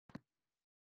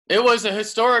It was a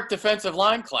historic defensive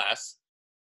line class,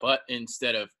 but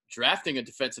instead of drafting a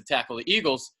defensive tackle, the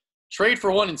Eagles trade for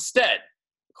one instead,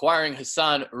 acquiring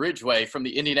Hassan Ridgeway from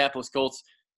the Indianapolis Colts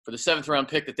for the 7th-round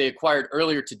pick that they acquired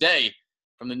earlier today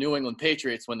from the New England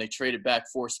Patriots when they traded back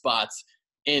 4 spots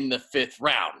in the 5th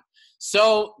round.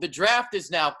 So the draft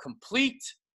is now complete.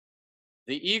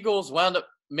 The Eagles wound up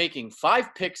making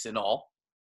 5 picks in all.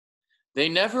 They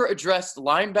never addressed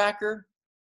linebacker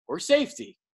or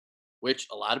safety, which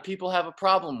a lot of people have a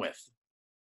problem with.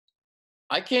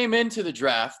 I came into the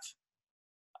draft,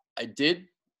 I did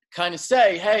kind of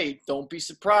say, hey, don't be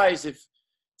surprised if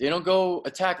they don't go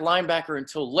attack linebacker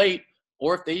until late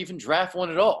or if they even draft one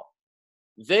at all.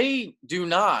 They do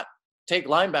not take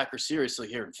linebacker seriously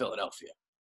here in Philadelphia.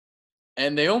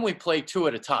 And they only play 2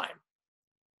 at a time.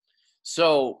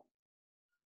 So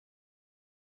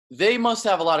they must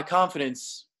have a lot of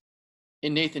confidence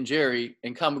in Nathan Jerry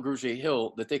and Kamaguruje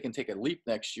Hill that they can take a leap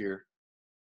next year.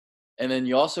 And then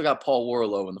you also got Paul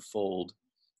Warlow in the fold.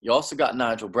 You also got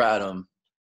Nigel Bradham.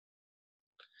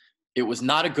 It was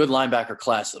not a good linebacker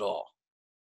class at all.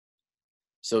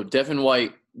 So Devin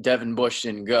White, Devin Bush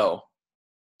didn't go.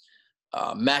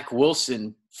 Mac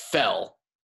Wilson fell,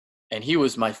 and he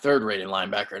was my 3rd-rated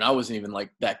linebacker, and I wasn't even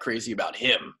like that crazy about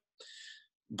him.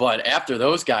 But after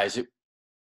those guys,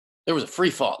 there was a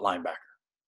free-fall linebacker.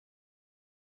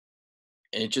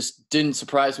 And it just didn't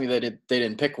surprise me that they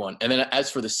didn't pick one. And then as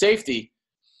for the safety,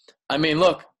 I mean,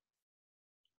 look,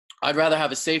 I'd rather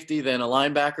have a safety than a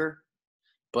linebacker.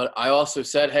 But I also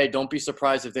said, hey, don't be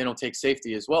surprised if they don't take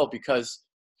safety as well because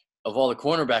of all the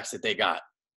cornerbacks that they got.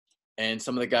 And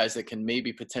some of the guys that can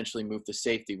maybe potentially move to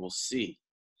safety, we'll see.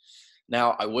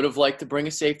 Now, I would have liked to bring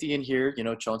a safety in here. You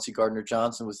know, Chauncey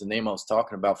Gardner-Johnson was the name I was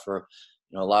talking about for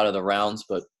a lot of the rounds,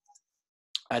 but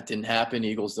that didn't happen.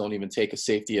 Eagles don't even take a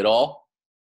safety at all.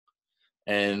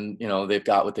 And, they've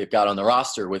got what they've got on the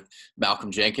roster with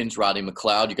Malcolm Jenkins, Rodney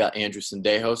McLeod. You got Andrew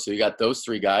Sendejo. So you got those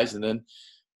 3 guys. And then,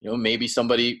 maybe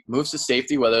somebody moves to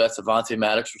safety, whether that's Avonte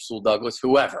Maddox, Rasul Douglas,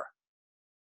 whoever.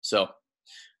 So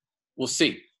we'll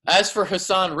see. As for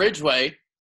Hassan Ridgeway,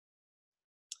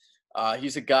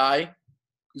 he's a guy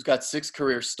who's got 6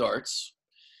 career starts.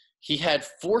 He had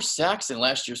 4 sacks in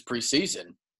last year's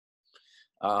preseason.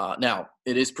 Now,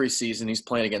 it is preseason. He's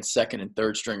playing against 2nd and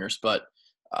 3rd stringers, but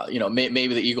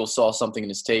maybe the Eagles saw something in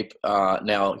his tape.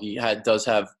 Now, he does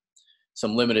have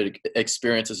some limited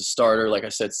experience as a starter. Like I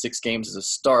said, 6 games as a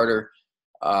starter.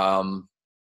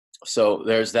 So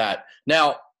there's that.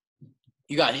 Now,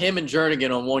 you got him and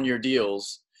Jernigan on 1-year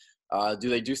deals. Do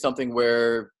they do something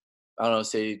where, I don't know,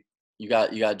 say you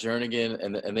got Jernigan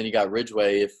and then you got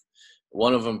Ridgeway? If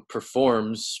one of them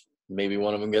performs, maybe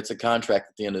one of them gets a contract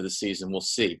at the end of the season. We'll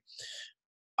see.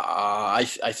 I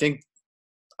think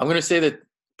I'm going to say that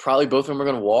probably both of them are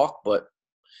going to walk, but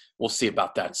we'll see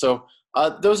about that. So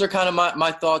those are kind of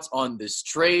my thoughts on this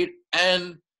trade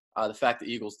and the fact that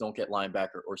Eagles don't get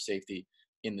linebacker or safety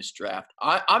in this draft.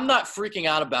 I'm not freaking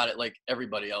out about it like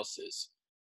everybody else is.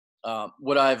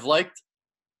 Would I have liked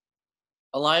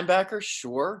a linebacker?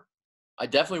 Sure. I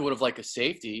definitely would have liked a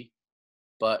safety,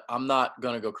 but I'm not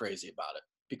going to go crazy about it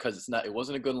because it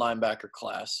wasn't a good linebacker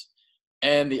class.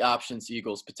 And the options the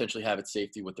Eagles potentially have at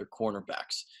safety with their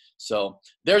cornerbacks. So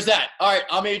there's that. All right,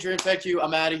 I'm Adrian Fedkiw.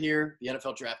 I'm out of here. The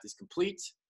NFL draft is complete.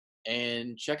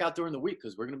 And check out during the week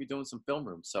because we're going to be doing some film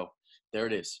rooms. So there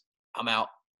it is. I'm out.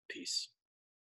 Peace.